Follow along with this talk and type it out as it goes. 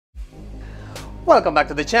Welcome back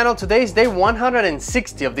to the channel. Today is day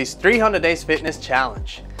 160 of this 300 days fitness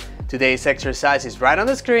challenge. Today's exercise is right on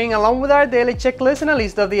the screen along with our daily checklist and a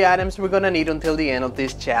list of the items we're gonna need until the end of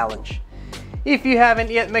this challenge. If you haven't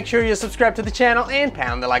yet, make sure you subscribe to the channel and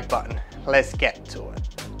pound the like button. Let's get to it.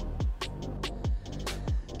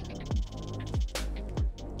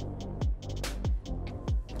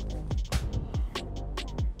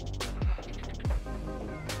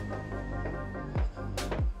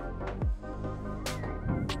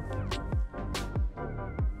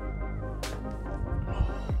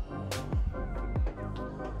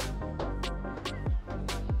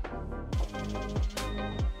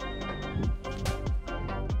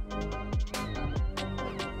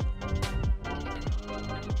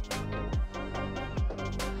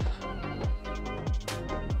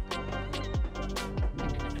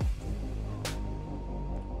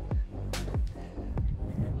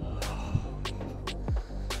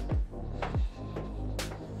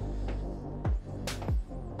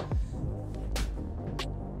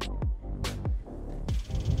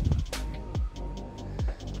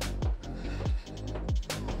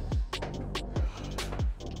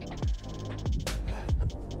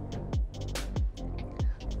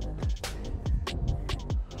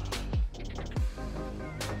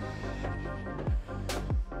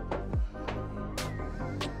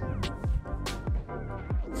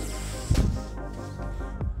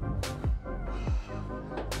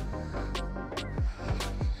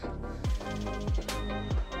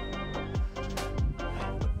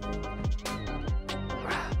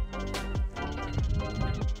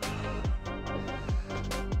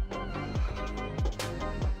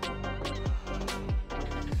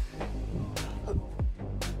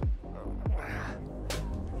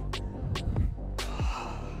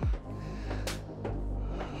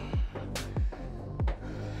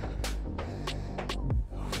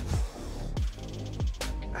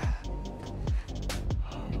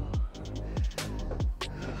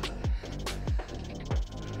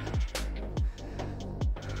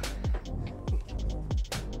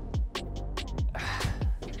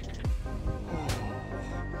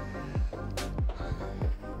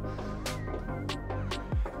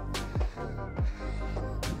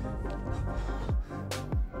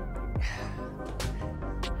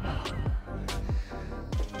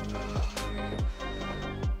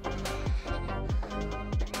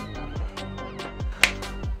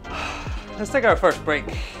 Let's take our first break.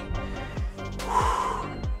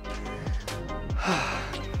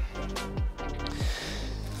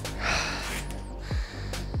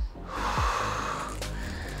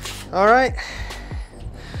 All right,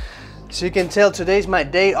 so you can tell today's my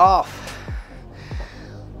day off.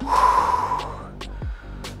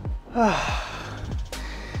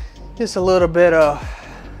 Just a little bit of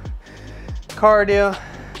cardio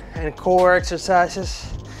and core exercises.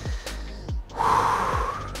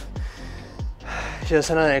 Just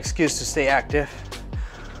another excuse to stay active.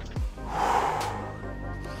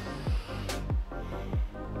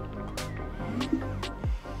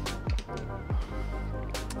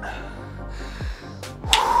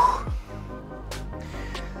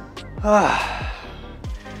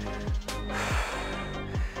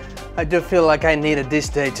 I do feel like I needed this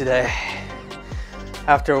day today.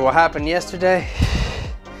 After what happened yesterday,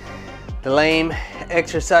 the lame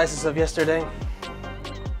exercises of yesterday.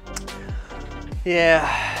 Yeah,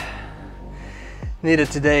 needed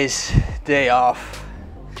today's day off.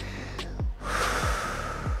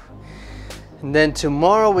 And then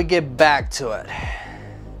tomorrow we get back to it.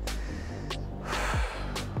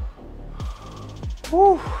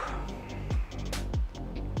 Whew.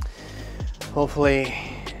 Hopefully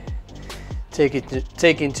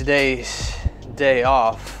taking today's day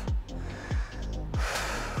off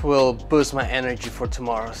will boost my energy for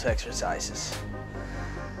tomorrow's exercises,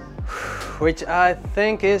 which I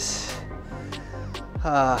think is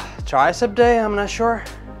tricep day. I'm not sure.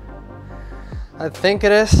 I think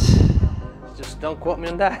it is. Just don't quote me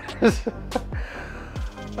on that.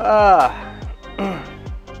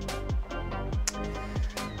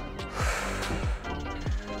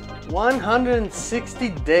 160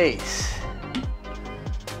 days.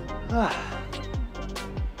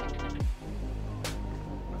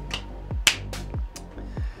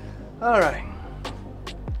 All right.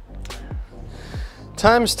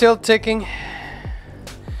 Time's still ticking.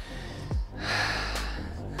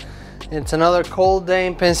 It's another cold day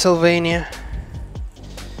in Pennsylvania.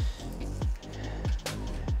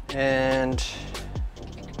 And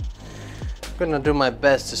I'm gonna do my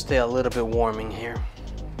best to stay a little bit warm in here.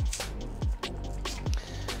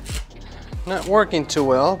 Not working too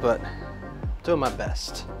well, but doing my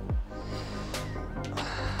best.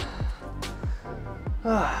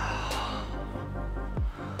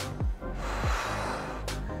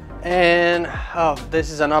 And this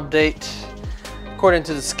is an update according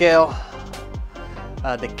to the scale.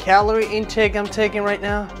 The calorie intake I'm taking right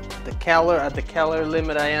now, the calorie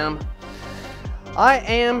limit I am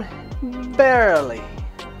barely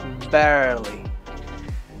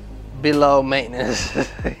below maintenance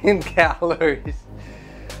in calories.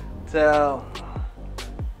 So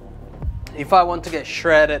if I want to get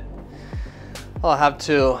shredded, I'll have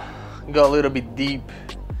to go a little bit deep.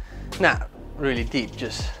 Not really deep,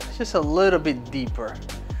 just a little bit deeper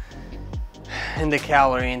in the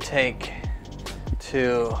calorie intake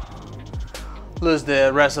to lose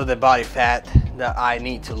the rest of the body fat that I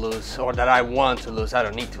need to lose, or that I want to lose. I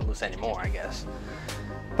don't need to lose anymore, I guess.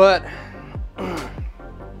 But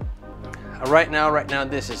right now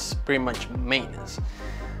this is pretty much maintenance.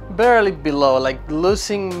 Barely below, like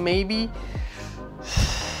losing maybe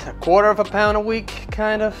a quarter of a pound a week,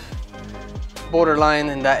 kind of borderline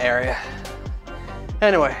in that area.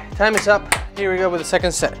 Anyway, time is up. Here we go with the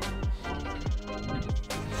second set.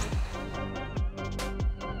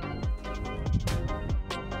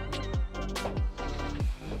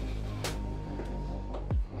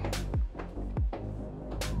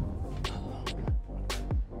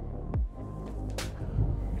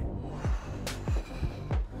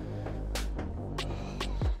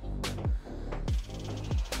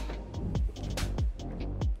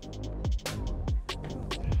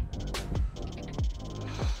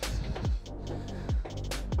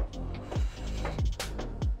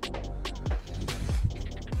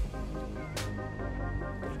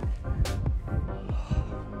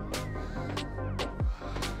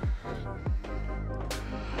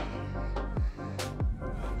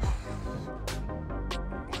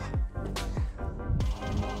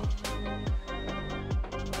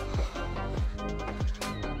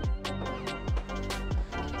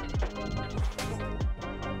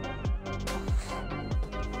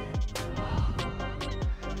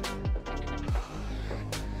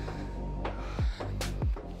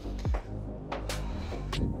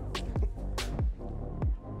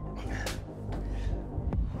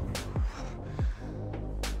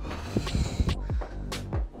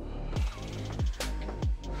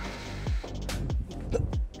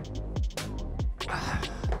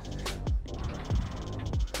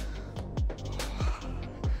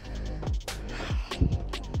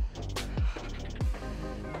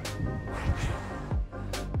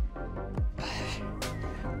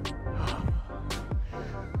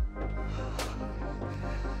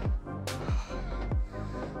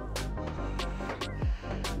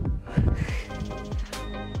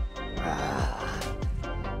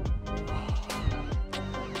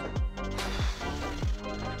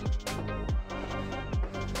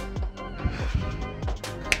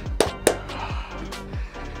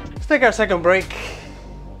 Take our second break.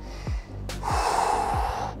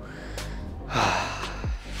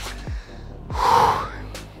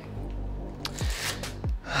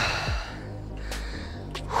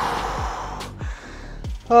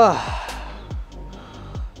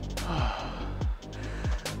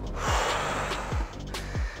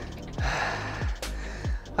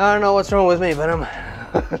 I don't know what's wrong with me, but I'm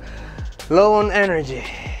low on energy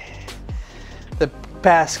the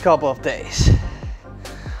past couple of days.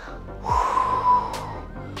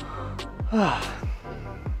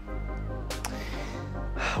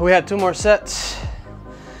 We had 2 more sets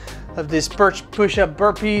of these push-up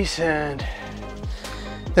burpees, and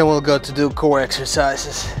then we'll go to do core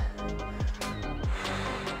exercises.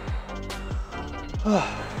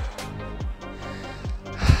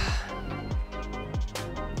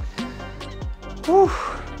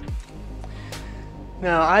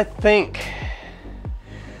 Now I think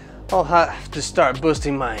I'll have to start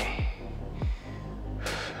boosting my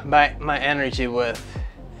energy with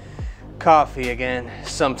coffee again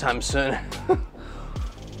sometime soon.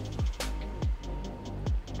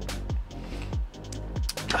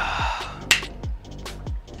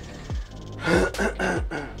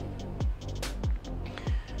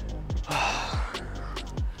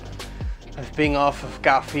 I've been off of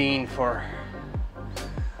caffeine for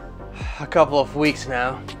a couple of weeks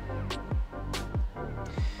now,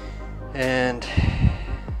 and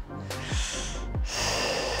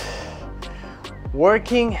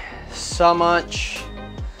working so much,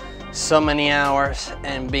 so many hours,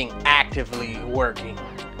 and being actively working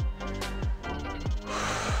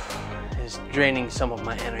is draining some of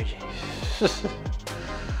my energy.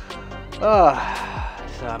 So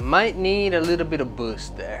I might need a little bit of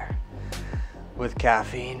boost there with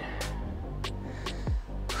caffeine.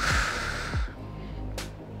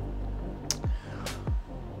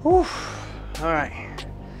 All right,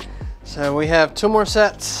 so we have 2 more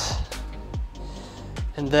sets,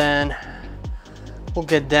 and then we'll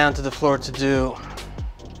get down to the floor to do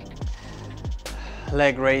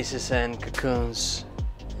leg raises and cocoons.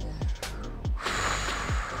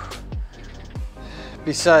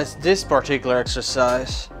 Besides this particular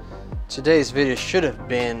exercise, today's video should have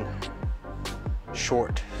been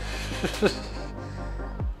short.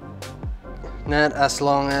 Not as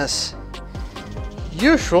long as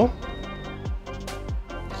usual.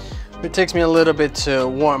 It takes me a little bit to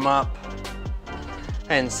warm up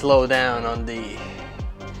and slow down on the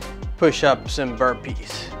push-ups and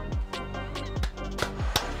burpees.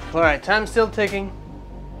 All right, time's still ticking.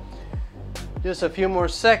 Just a few more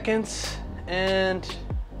seconds and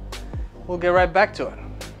we'll get right back to it.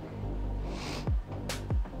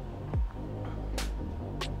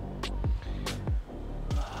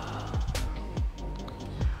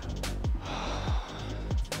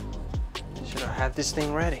 Should I have this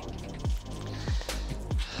thing ready?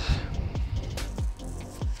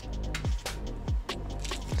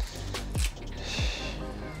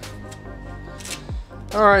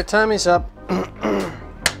 All right, time is up.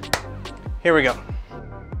 Here we go.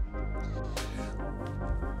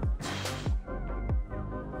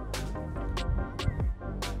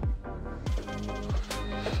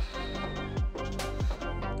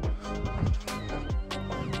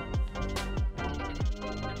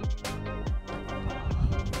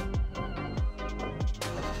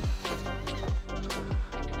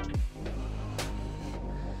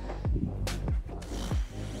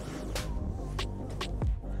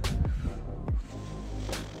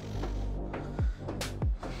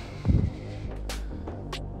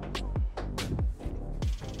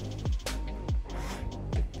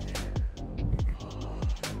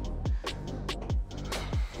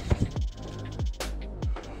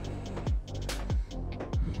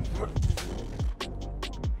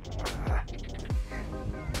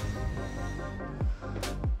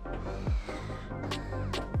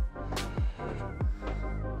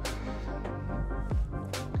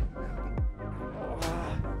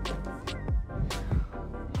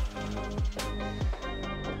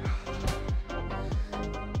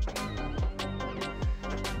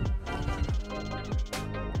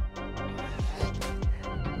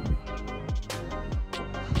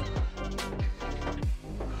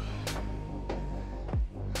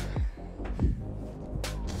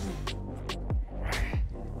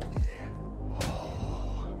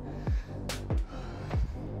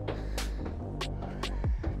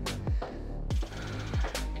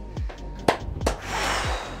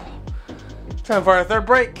 Time for our third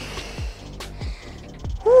break.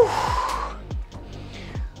 Whew.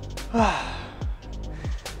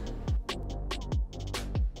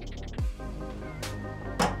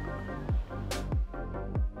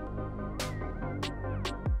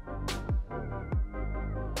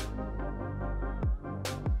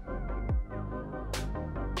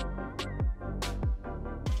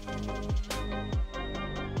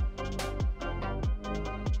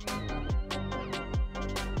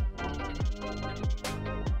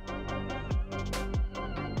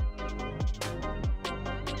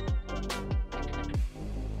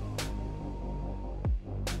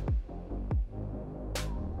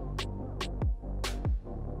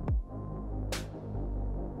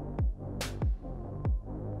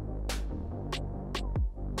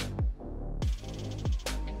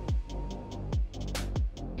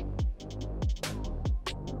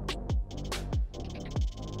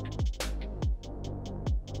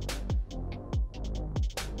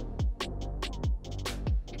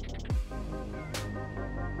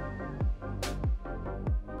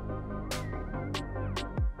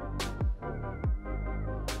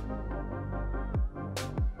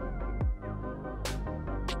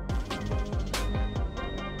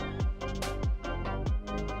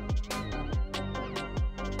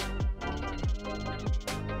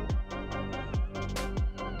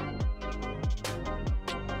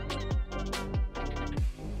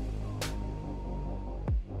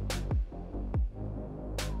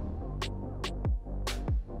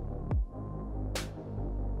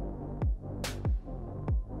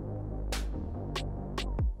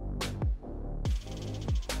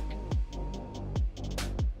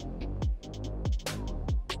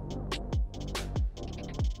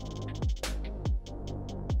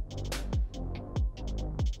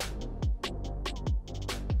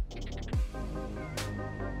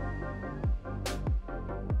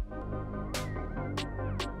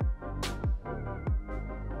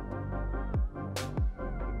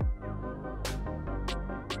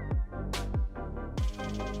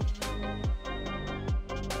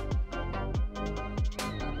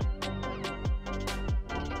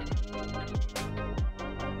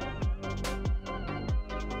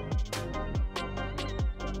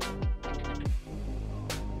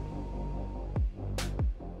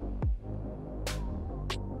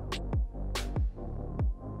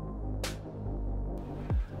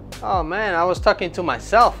 Oh man, I was talking to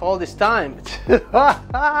myself all this time.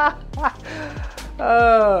 I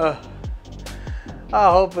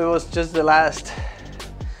hope it was just the last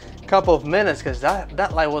couple of minutes, because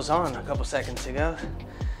that light was on a couple seconds ago.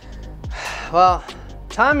 Well,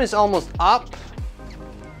 time is almost up,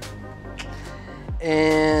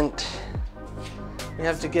 and we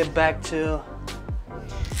have to get back to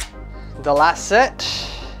the last set.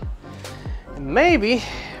 And maybe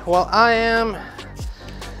while I am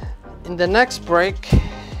in the next break,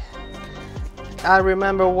 I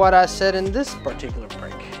remember what I said in this particular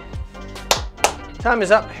break. Time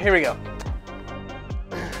is up. Here we go.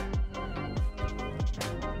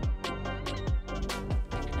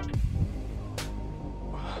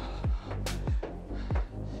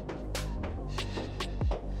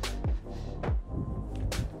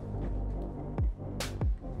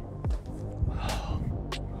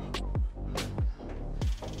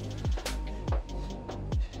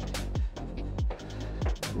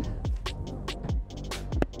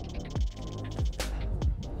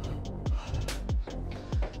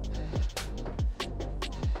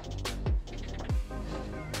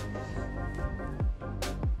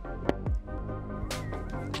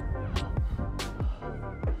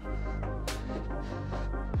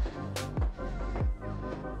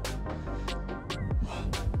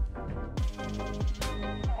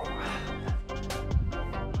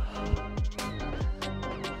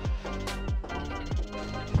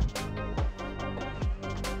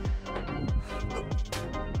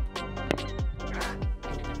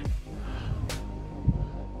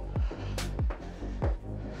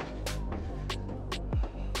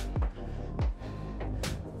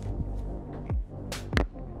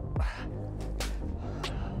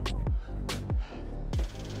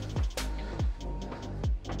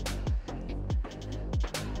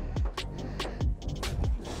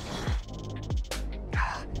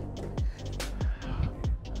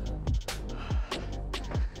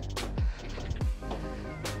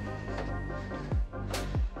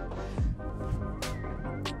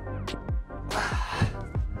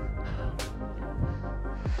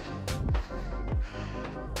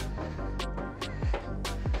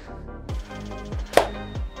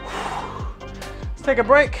 Let's take a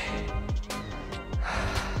break.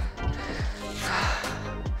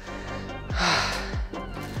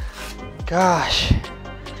 Gosh.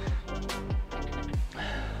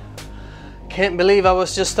 Can't believe I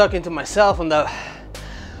was just talking to myself on the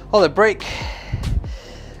break.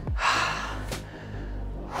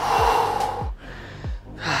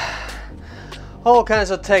 All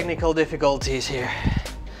kinds of technical difficulties here.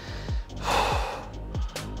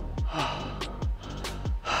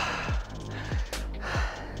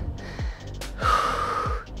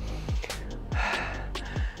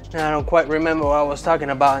 Now, I don't quite remember what I was talking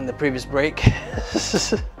about in the previous break.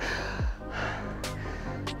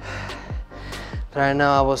 But I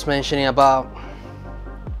know I was mentioning about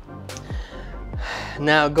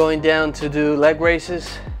now going down to do leg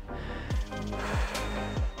races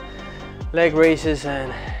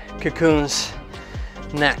and cocoons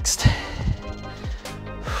next.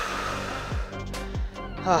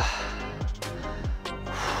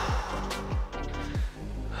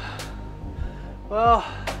 Well,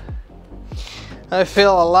 I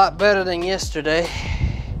feel a lot better than yesterday,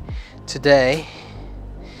 today,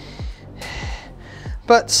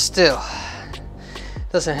 but still,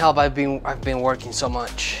 doesn't help. I've been working so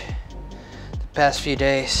much the past few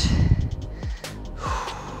days.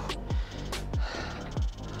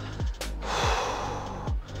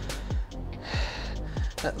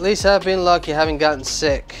 At least I've been lucky. I haven't gotten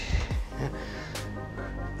sick,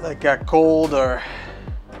 like a cold or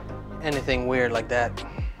anything weird like that.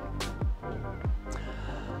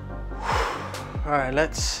 All right,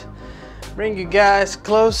 let's bring you guys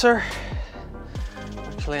closer.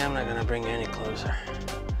 Actually, I'm not gonna bring you any closer.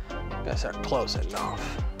 You guys are close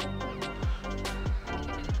enough.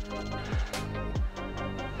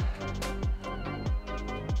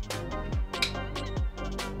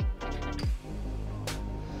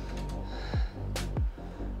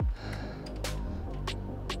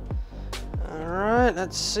 All right,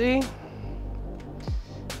 let's see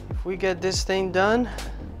if we get this thing done.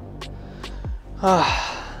 All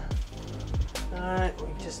right,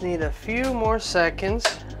 we just need a few more seconds.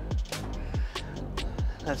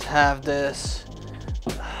 Let's have this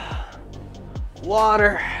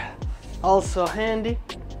water also handy.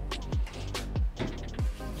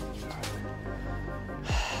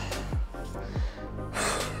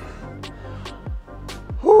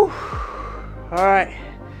 Whew. All right,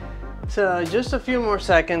 so just a few more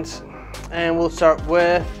seconds and we'll start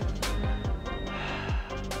with,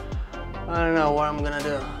 I don't know what I'm gonna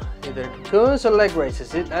do. either cocoons or leg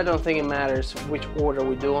raises. I don't think it matters which order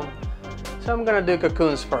we do them. So I'm gonna do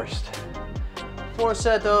cocoons first. 4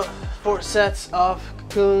 sets of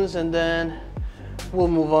cocoons, and then we'll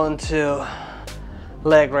move on to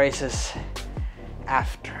leg raises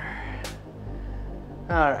after.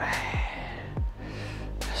 All right.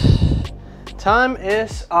 Time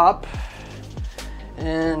is up,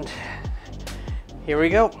 and here we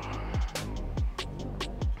go.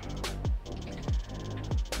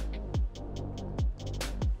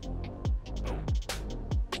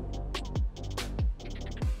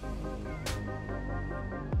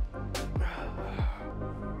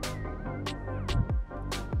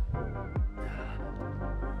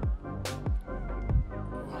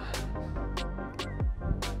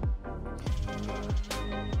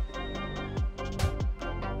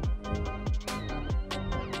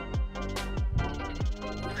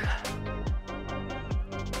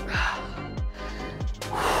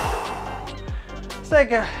 Let's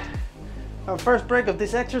take our first break of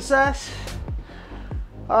this exercise.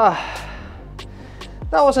 That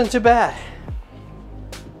wasn't too bad.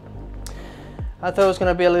 I thought it was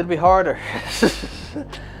gonna be a little bit harder.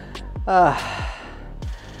 I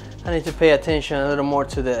need to pay attention a little more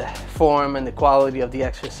to the form and the quality of the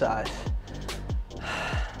exercise,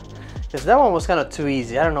 because that one was kind of too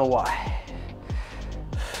easy. I don't know why.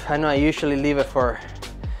 I know I usually leave it for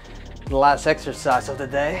the last exercise of the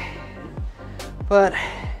day, but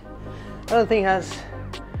I don't think it has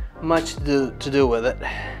much to do with it.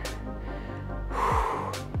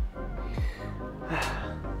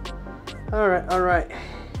 All right.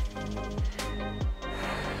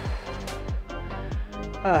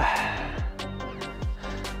 A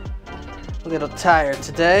little tired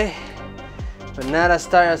today, but not as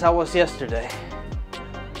tired as I was yesterday.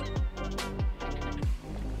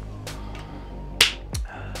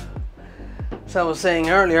 So I was saying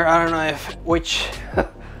earlier, I don't know which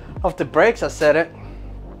of the breaks I said it,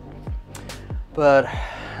 but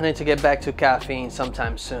I need to get back to caffeine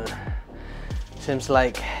sometime soon. Seems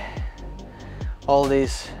like all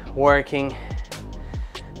this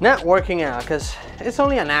not working out, because it's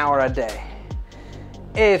only an hour a day.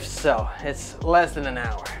 If so, it's less than an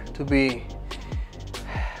hour, to be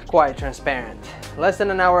quite transparent. Less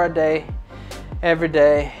than an hour a day, every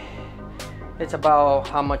day. It's about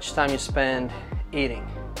how much time you spend eating,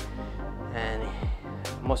 and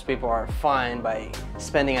most people are fine by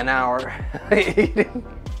spending an hour eating.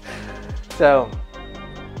 So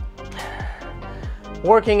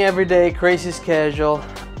working every day, crazy schedule,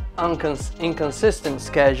 inconsistent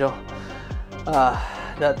schedule,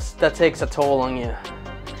 that takes a toll on you.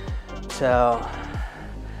 So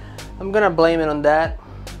I'm gonna blame it on that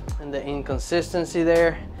and the inconsistency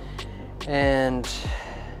there, and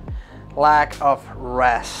lack of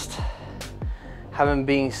rest. Haven't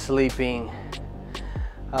been sleeping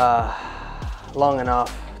long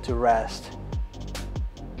enough to rest.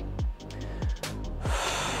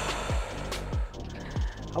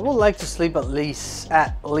 I would like to sleep at least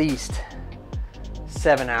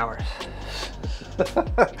 7 hours.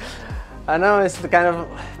 I know it's the kind of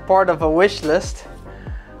part of a wish list,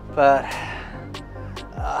 but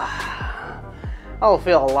I'll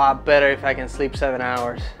feel a lot better if I can sleep 7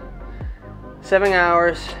 hours. 7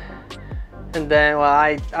 hours, and then, well,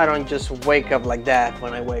 I don't just wake up like that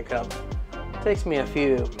when I wake up. It takes me a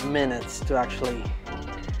few minutes to actually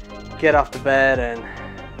get off the bed and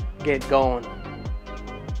get going.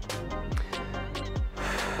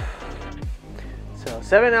 So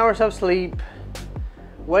 7 hours of sleep,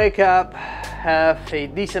 wake up, have a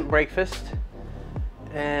decent breakfast,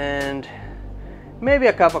 and maybe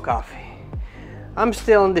a cup of coffee. I'm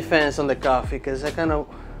still on defense on the coffee because I kind of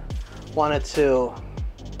wanted to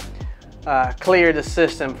clear the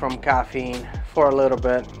system from caffeine for a little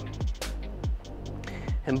bit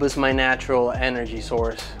and boost my natural energy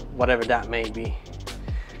source, whatever that may be.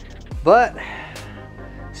 But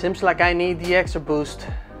seems like I need the extra boost,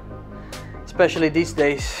 especially these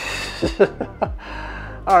days.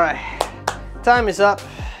 All right, time is up,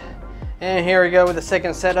 and here we go with the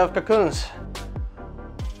second set of cocoons.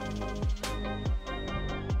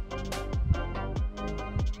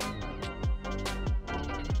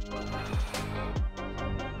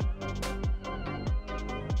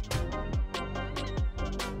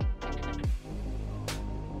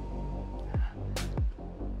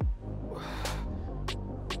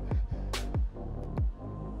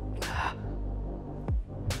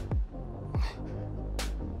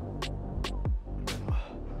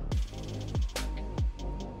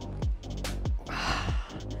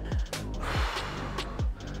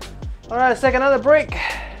 All right, let's take another break.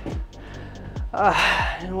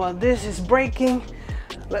 And while this is breaking,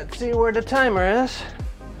 Let's see where the timer is.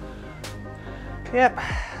 Yep,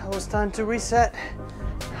 it was time to reset.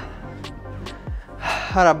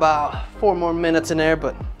 Had about 4 more minutes in there,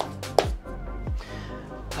 but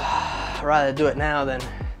I'd rather do it now than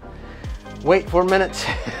wait 4 minutes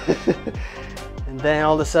and then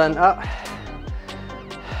all of a sudden, the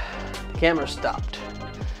camera stopped.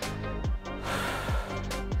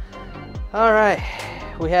 All right,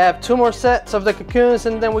 we have 2 more sets of the cocoons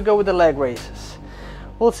and then we go with the leg raises.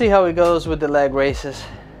 We'll see how it goes with the leg raises.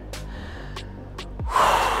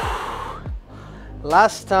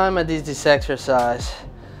 Last time I did this exercise,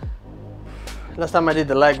 last time I did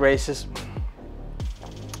the leg raises,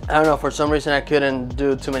 I don't know, for some reason I couldn't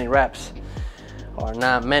do too many reps, or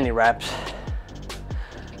not many reps.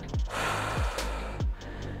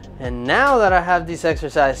 And now that I have this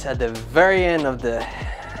exercise at the very end of the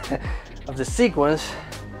sequence,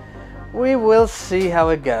 we will see how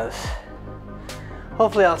it goes.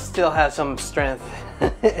 Hopefully I'll still have some strength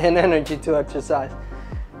and energy to exercise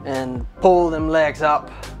and pull them legs up,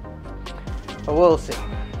 but we'll see.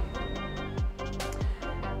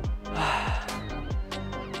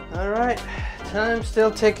 All right, time still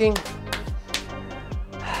ticking.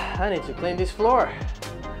 I need to clean this floor.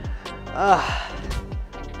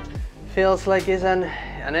 Feels like it's an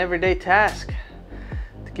everyday task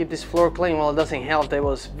to keep this floor clean. Well, it doesn't help. It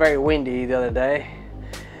was very windy the other day.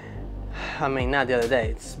 I mean, not the other day.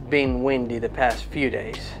 It's been windy the past few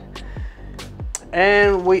days.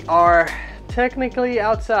 And we are technically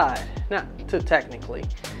outside. Not too technically.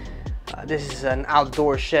 This is an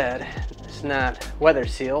outdoor shed. It's not weather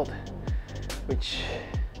sealed, which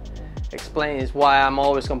explains why I'm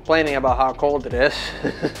always complaining about how cold it is.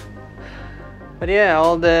 But yeah,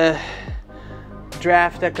 all the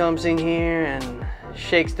draft that comes in here and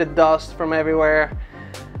shakes the dust from everywhere,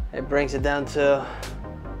 it brings it down to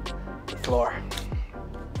the floor.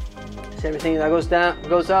 So everything that goes down,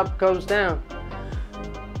 goes up, goes down.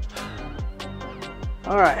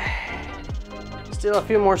 All right, still a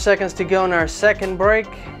few more seconds to go in our second break.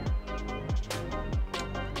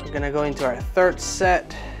 We're gonna go into our 3rd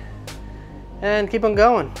set and keep on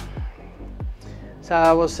going. So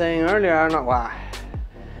I was saying earlier, I don't know why.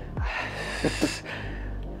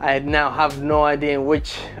 I now have no idea in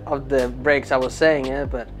which of the breaks I was saying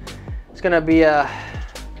it, but it's gonna be a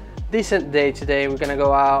decent day today. We're gonna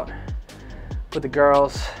go out with the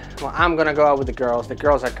girls. Well, I'm gonna go out with the girls. The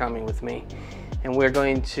girls are coming with me. And we're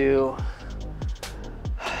going to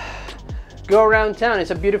go around town. It's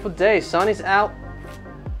a beautiful day. Sun is out.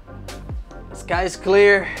 The sky is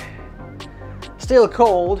clear. Still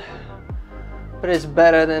cold, but it's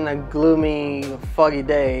better than a gloomy, foggy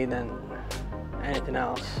day than anything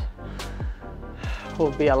else. Will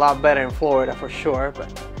be a lot better in Florida for sure,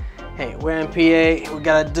 but hey, we're in PA. We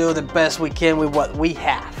gotta do the best we can with what we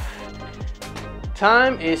have.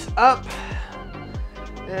 Time is up,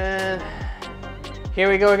 and here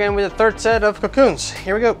we go again with the 3rd set of cocoons.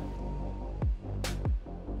 Here we go.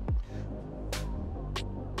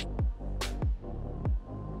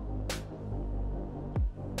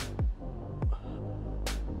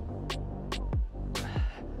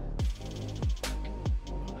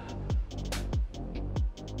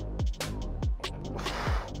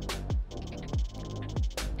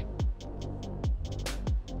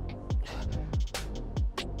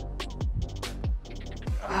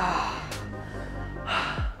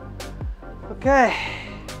 Okay,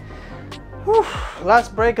 whew.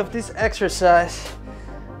 Last break of this exercise.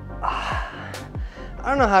 I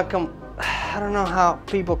don't know how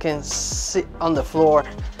people can sit on the floor.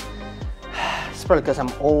 It's probably because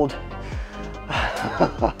I'm old.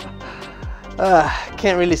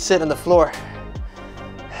 Can't really sit on the floor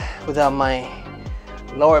without my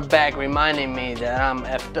lower back reminding me that I'm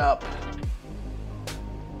effed up.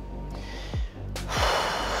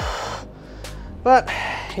 But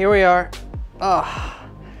here we are. Oh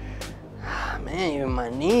man, even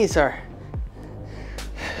my knees are.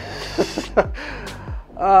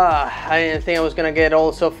 I didn't think I was gonna get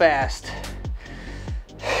old so fast.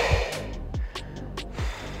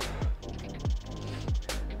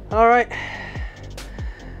 All right,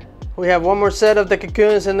 we have 1 more set of the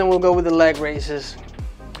cocoons and then we'll go with the leg raises.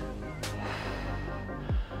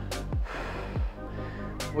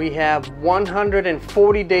 We have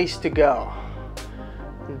 140 days to go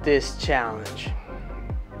this challenge,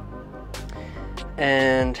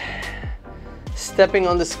 and stepping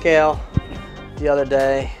on the scale the other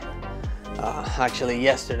day, actually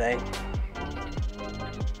yesterday,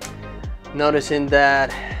 noticing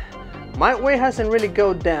that my weight hasn't really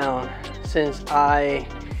gone down since I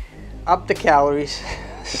upped the calories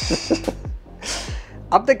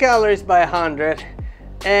upped the calories by 100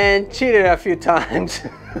 and cheated a few times.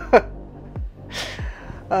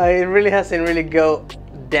 It really hasn't really go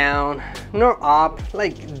down nor up,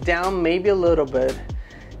 like down maybe a little bit,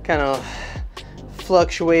 kind of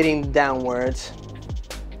fluctuating downwards.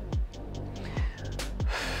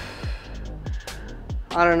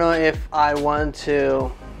 I don't know if I want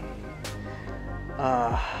to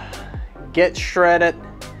get shredded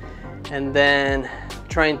and then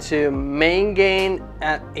trying to maintain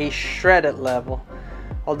at a shredded level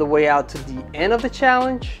all the way out to the end of the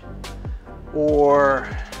challenge, or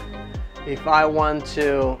if I want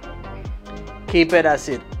to keep it as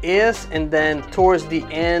it is and then towards the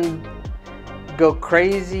end go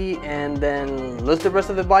crazy and then lose the rest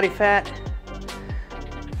of the body fat.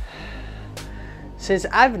 Since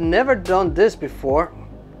I've never done this before,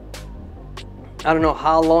 I don't know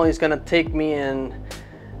how long it's gonna take me, and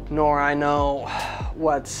nor I know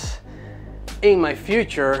what's in my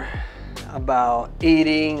future about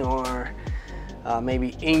eating or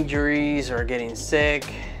maybe injuries or getting sick,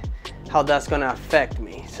 how that's gonna affect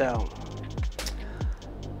me. So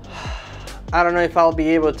I don't know if I'll be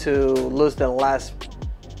able to lose the last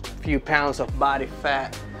few pounds of body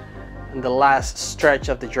fat in the last stretch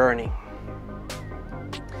of the journey.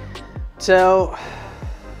 So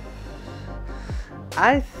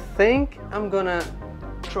I think I'm gonna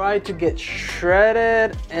try to get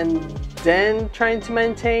shredded and then trying to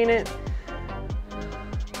maintain it.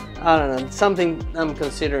 I don't know, something I'm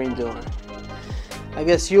considering doing. I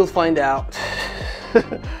guess you'll find out.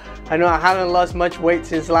 I know I haven't lost much weight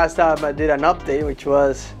since last time I did an update, which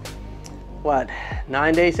was, what,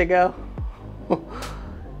 9 days ago?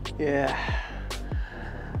 Yeah.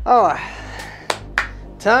 Oh,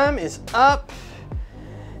 time is up.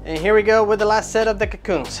 And here we go with the last set of the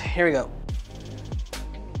cocoons. Here we go.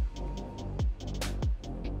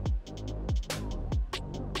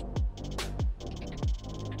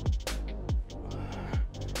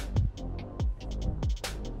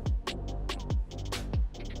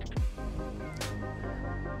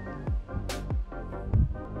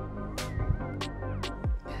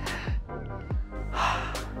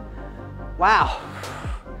 Wow.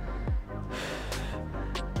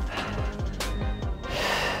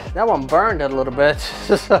 That one burned a little bit.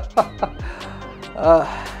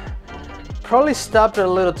 Probably stopped it a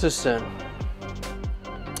little too soon.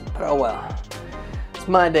 But oh well. It's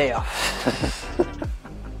my day off.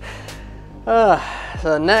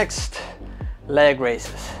 So next, leg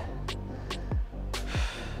raises.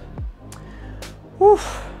 Whew.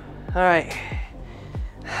 All right.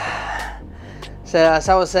 So as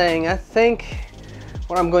I was saying, I think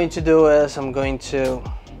what I'm going to do is I'm going to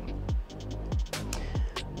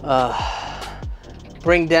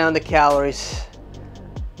bring down the calories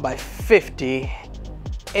by 50,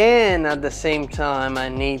 and at the same time I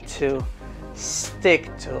need to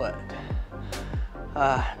stick to it.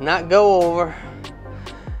 Not go over,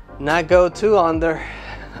 not go too under,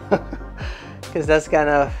 because that's kind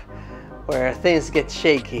of where things get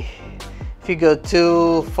shaky. If you go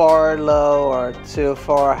too far low or too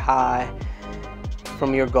far high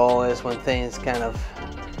from your goal is when things kind of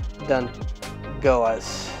don't go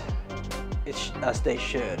as they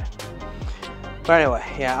should. But anyway,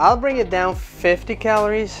 yeah, I'll bring it down 50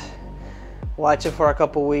 calories. Watch it for a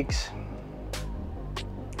couple weeks.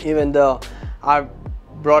 Even though I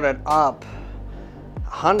brought it up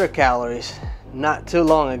 100 calories not too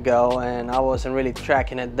long ago, and I wasn't really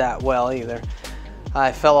tracking it that well either.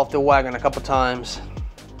 I fell off the wagon a couple times,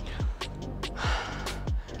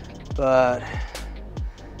 but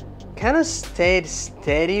kind of stayed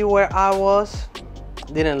steady where I was.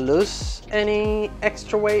 Didn't lose any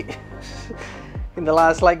extra weight in the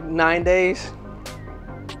last like 9 days.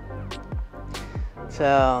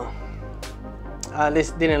 So at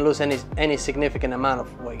least didn't lose any significant amount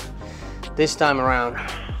of weight this time around.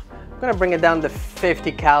 I'm gonna bring it down to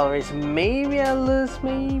 50 calories. Maybe I lose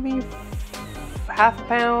maybe half a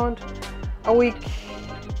pound a week.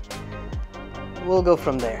 We'll go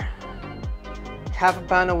from there. Half a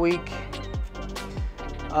pound a week.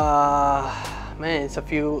 Man, it's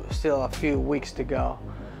still a few weeks to go.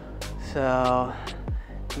 So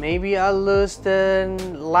maybe I'll lose the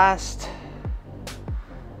last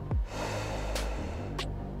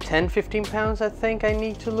 10-15 pounds. I think I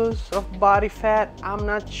need to lose of body fat. I'm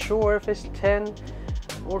not sure if it's 10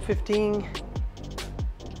 or 15,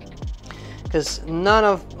 because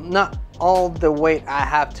not all the weight I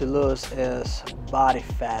have to lose is body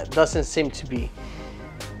fat. Doesn't seem to be.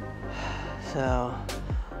 So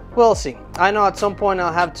we'll see. I know at some point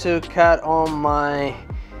I'll have to cut on my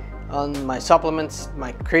supplements,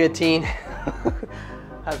 my creatine.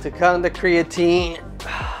 I have to cut on the creatine.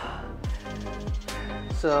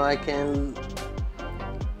 so I can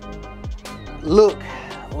look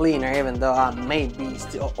leaner, even though I may be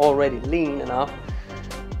still already lean enough,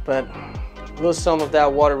 but lose some of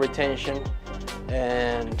that water retention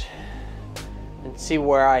and see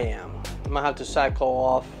where I am. I might have to cycle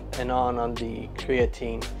off and on the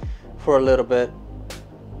creatine for a little bit,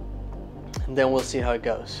 and then we'll see how it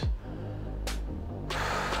goes.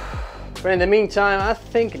 But in the meantime, I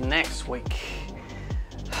think next week,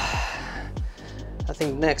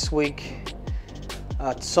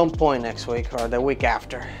 at some point next week or the week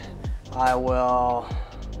after, I will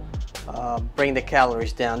bring the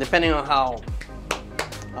calories down, depending on how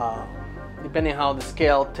the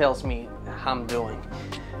scale tells me how I'm doing.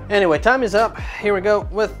 Anyway, time is up. Here we go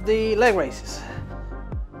with the leg raises.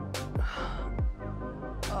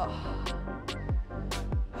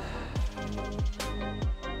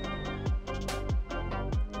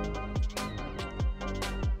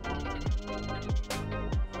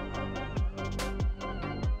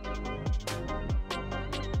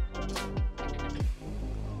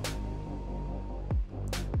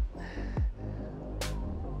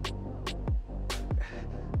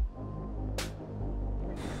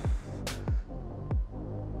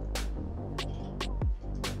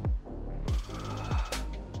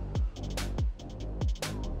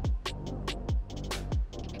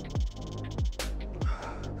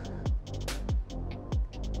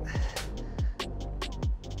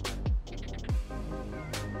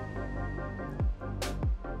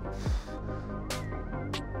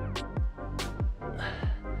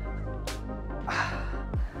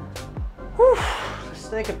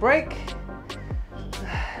 Let's take a break.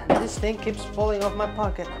 This thing keeps falling off my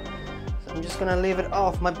pocket, so I'm just gonna leave it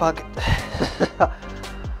off my pocket.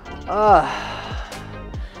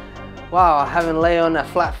 Wow, I haven't lay on a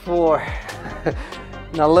flat floor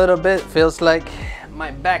in a little bit. Feels like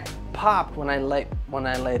my back popped when I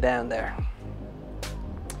lay down there.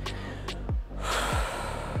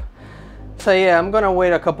 So yeah, I'm gonna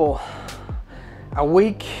wait a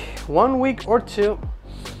week, 1 week or two.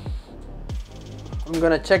 I'm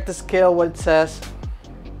gonna check the scale, what it says,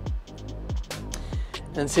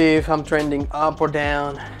 and see if I'm trending up or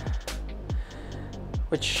down,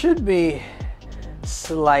 which should be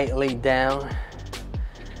slightly down,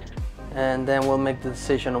 and then we'll make the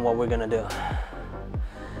decision on what we're gonna do.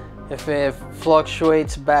 If it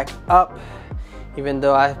fluctuates back up, even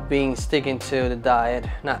though I've been sticking to the diet,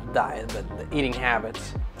 not diet, but the eating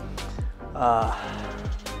habits,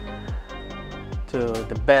 to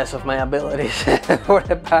the best of my abilities for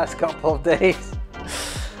the past couple of days.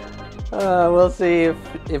 We'll see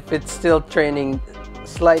if it's still trending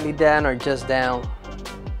slightly down or just down.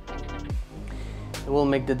 We'll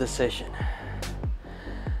make the decision.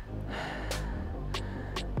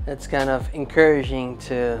 It's kind of encouraging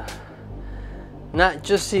to not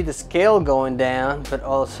just see the scale going down, but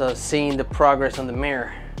also seeing the progress on the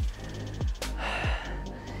mirror.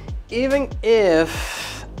 Even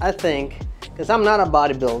if I think, because I'm not a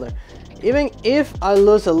bodybuilder, even if I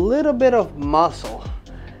lose a little bit of muscle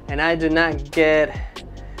and I do not get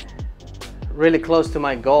really close to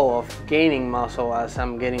my goal of gaining muscle as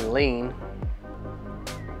I'm getting lean,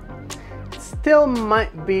 it still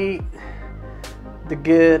might be a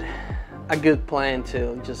good plan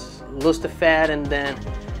to just lose the fat and then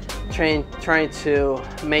trying to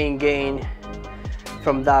maintain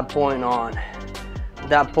from that point on.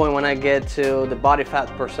 That point when I get to the body fat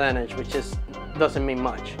percentage, which doesn't mean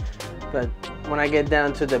much, but when I get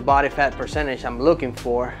down to the body fat percentage I'm looking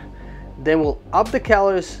for, then we'll up the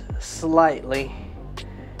calories slightly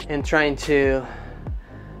and trying to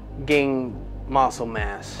gain muscle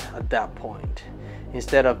mass at that point,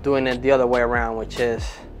 instead of doing it the other way around, which is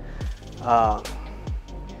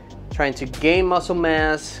trying to gain muscle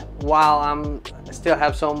mass while I still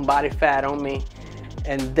have some body fat on me,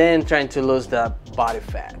 and then trying to lose the body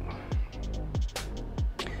fat.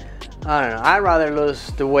 I don't know, I'd rather lose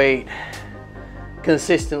the weight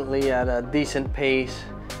consistently at a decent pace,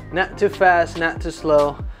 not too fast, not too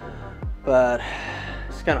slow, but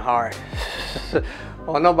it's kind of hard.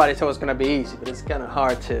 Well, nobody said it's gonna be easy, but it's kind of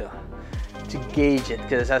hard to gauge it,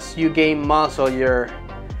 because as you gain muscle, your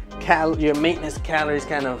maintenance calories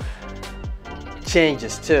kind of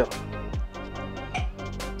changes too.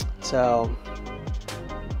 So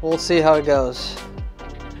we'll see how it goes.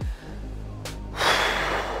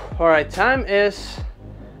 All right, time is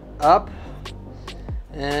up,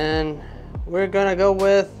 and we're gonna go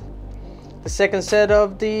with the second set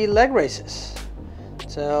of the leg raises.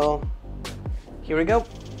 So here we go.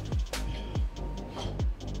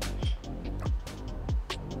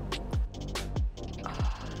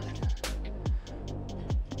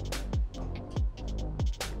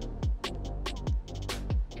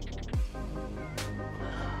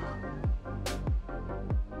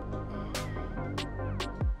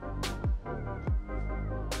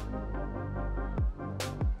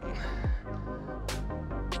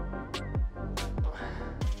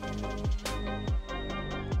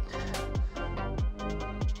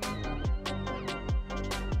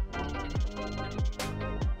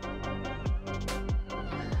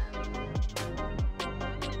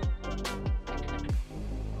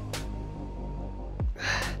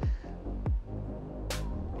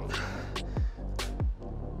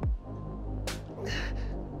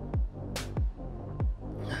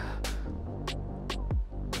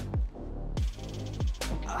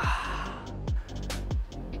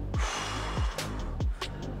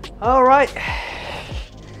 All right.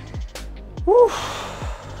 Woo.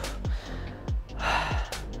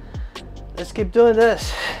 Let's keep doing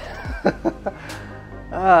this.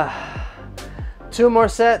 2 more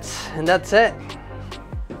sets and that's it.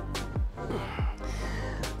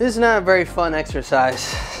 This is not a very fun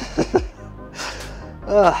exercise.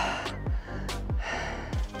 But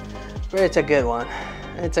it's a good one.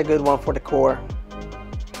 It's a good one for the core.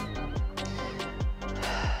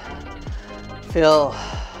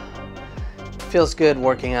 Feels good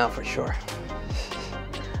working out for sure.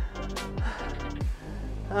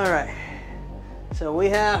 All right, so we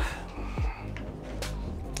have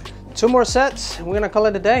 2 more sets. We're gonna call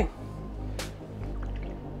it a day.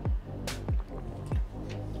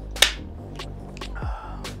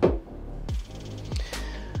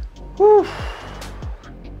 Whew.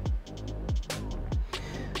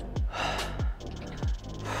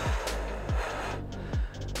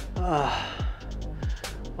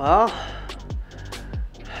 Well,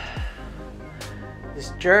 this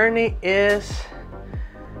journey is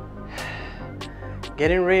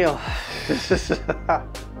getting real. And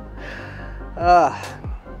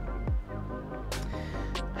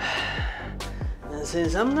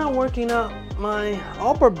since I'm not working out my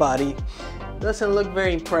upper body, doesn't look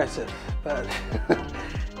very impressive, but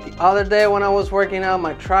the other day when I was working out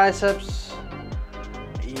my triceps,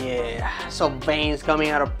 yeah, I saw veins coming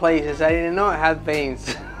out of places I didn't know I had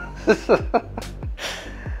veins.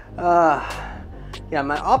 Yeah,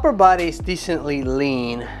 my upper body is decently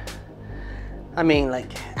lean. I mean, like,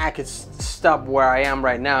 I could stop where I am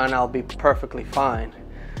right now and I'll be perfectly fine.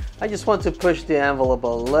 I just want to push the envelope a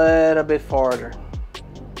little bit farther.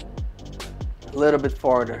 A little bit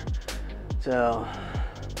farther. So,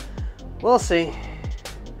 we'll see.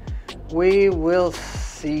 We will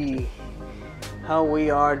see how we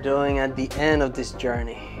are doing at the end of this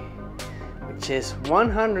journey, which is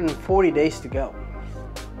 140 days to go.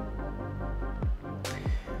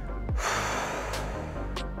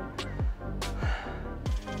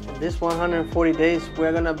 This 140 days,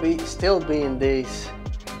 we're gonna still be in this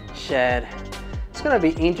shed. It's gonna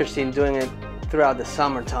be interesting doing it throughout the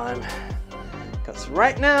summertime, because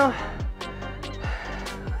right now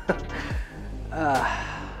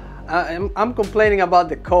I'm complaining about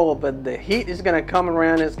the cold, but the heat is gonna come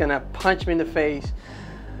around. It's gonna punch me in the face.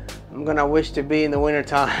 I'm gonna wish to be in the winter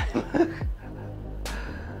time.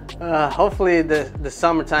 Hopefully the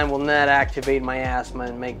summertime will not activate my asthma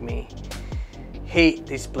and make me hate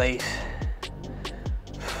this place.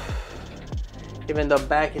 Even though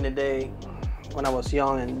back in the day when I was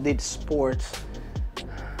young and did sports,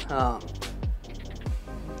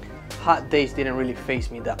 hot days didn't really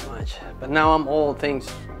faze me that much. But now I'm old,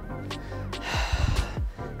 things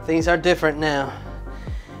are different now.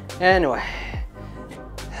 Anyway,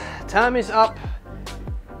 time is up.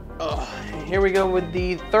 Here we go with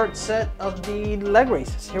the 3rd set of the leg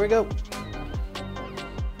raises. Here we go.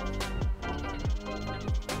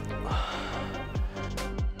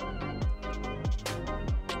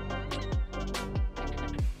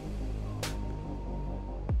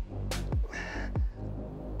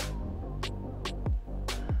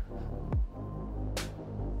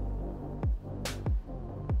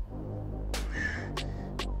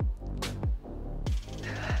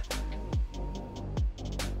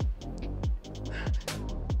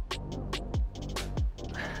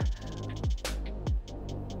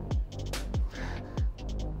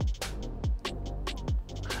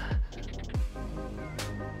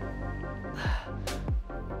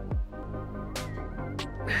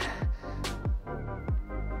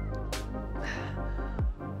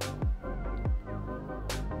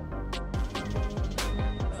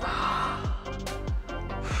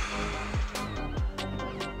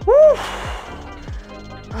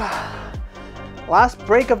 Last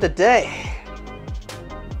break of the day.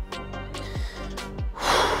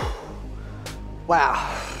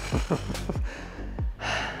 Wow.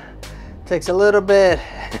 Takes a little bit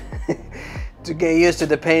to get used to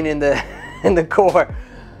the pain in the core.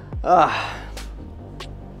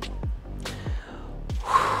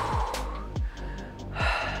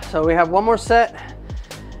 So we have 1 more set.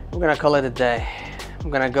 We're gonna call it a day. I'm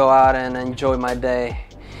gonna go out and enjoy my day.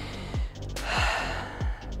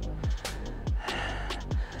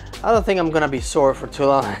 I don't think I'm gonna be sore for too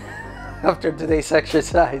long after today's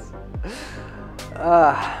exercise.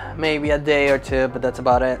 Maybe a day or 2, but that's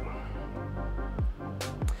about it.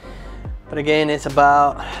 But again, it's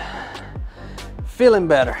about feeling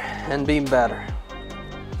better and being better.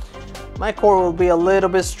 My core will be a little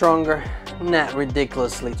bit stronger, not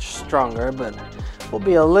ridiculously stronger, but will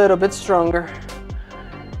be a little bit stronger.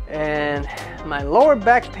 And my lower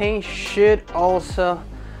back pain should also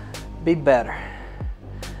be better.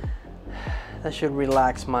 That should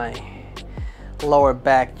relax my lower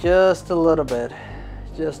back just a little bit.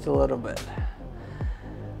 Just a little bit.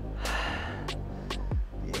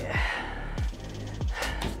 Yeah.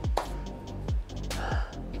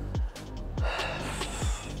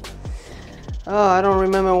 Oh, I don't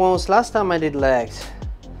remember when was last time I did legs.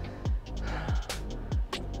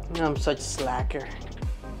 I'm such a slacker.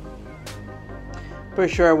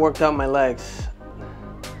 Pretty sure I worked out my legs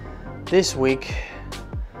this week.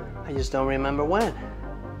 I just don't remember when.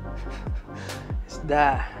 It's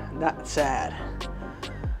that sad.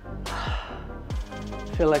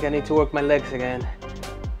 I feel like I need to work my legs again.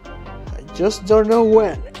 I just don't know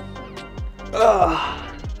when.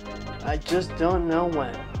 I just don't know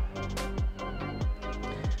when.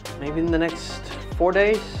 Maybe in the next 4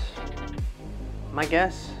 days, my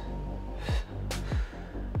guess.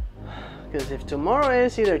 Because if tomorrow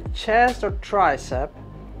is either chest or tricep,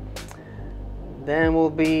 then will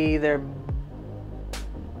be either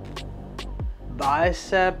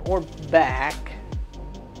bicep or back,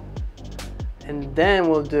 and then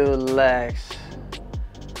we'll do legs.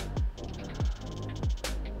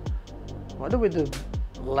 What do we do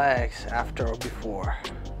legs after or before?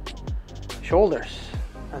 Shoulders,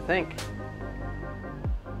 I think.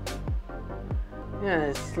 Yeah,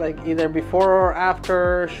 it's like either before or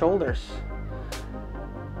after shoulders.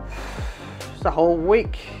 It's a whole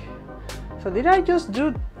week. So did I just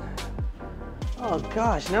do... Oh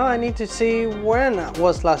gosh, now I need to see when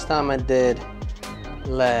was last time I did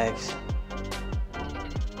legs.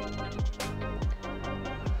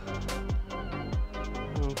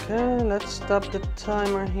 Okay, let's stop the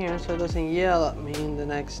timer here so it doesn't yell at me in the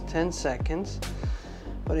next 10 seconds.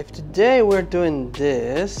 But if today we're doing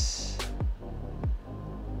this,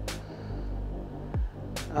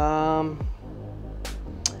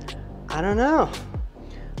 I don't know.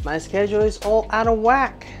 My schedule is all out of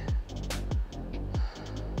whack.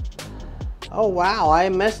 Oh wow, I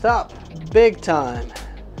messed up big time.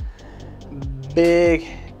 Big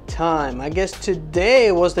time. I guess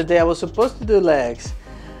today was the day I was supposed to do legs,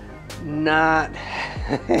 not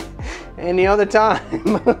any other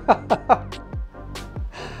time.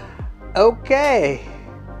 Okay.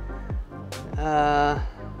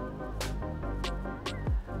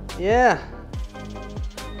 Yeah.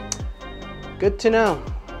 Good to know.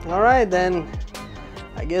 All right then.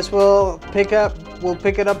 I guess we'll pick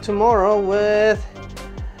it up tomorrow with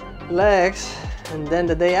legs, and then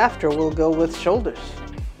the day after we'll go with shoulders.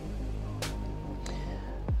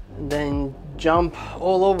 And then jump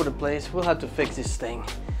all over the place. We'll have to fix this thing.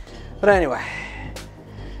 But anyway.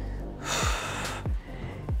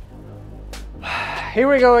 Here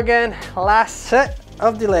we go again. Last set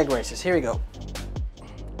of the leg raises. Here we go.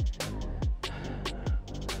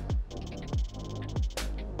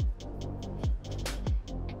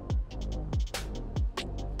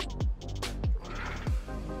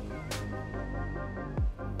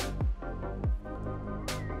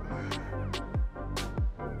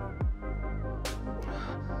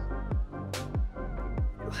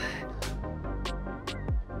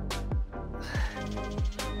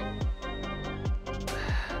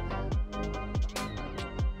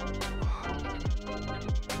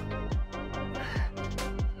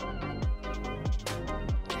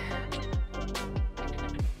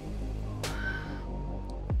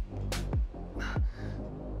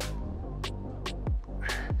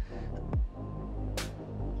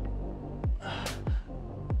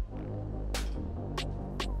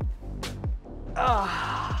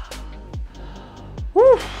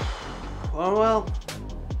 Whew. Well,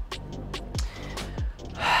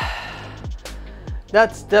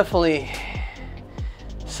 that's definitely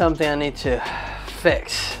something I need to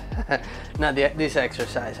fix. Not this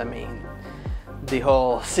exercise, I mean the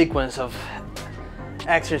whole sequence of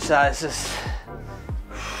exercises.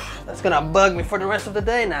 That's gonna bug me for the rest of the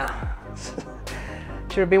day now.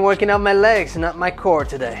 Should have been working out my legs, not my core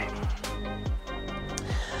today.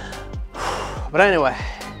 But anyway,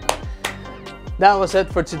 that was it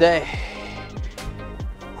for today.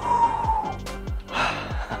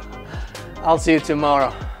 I'll see you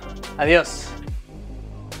tomorrow. Adios.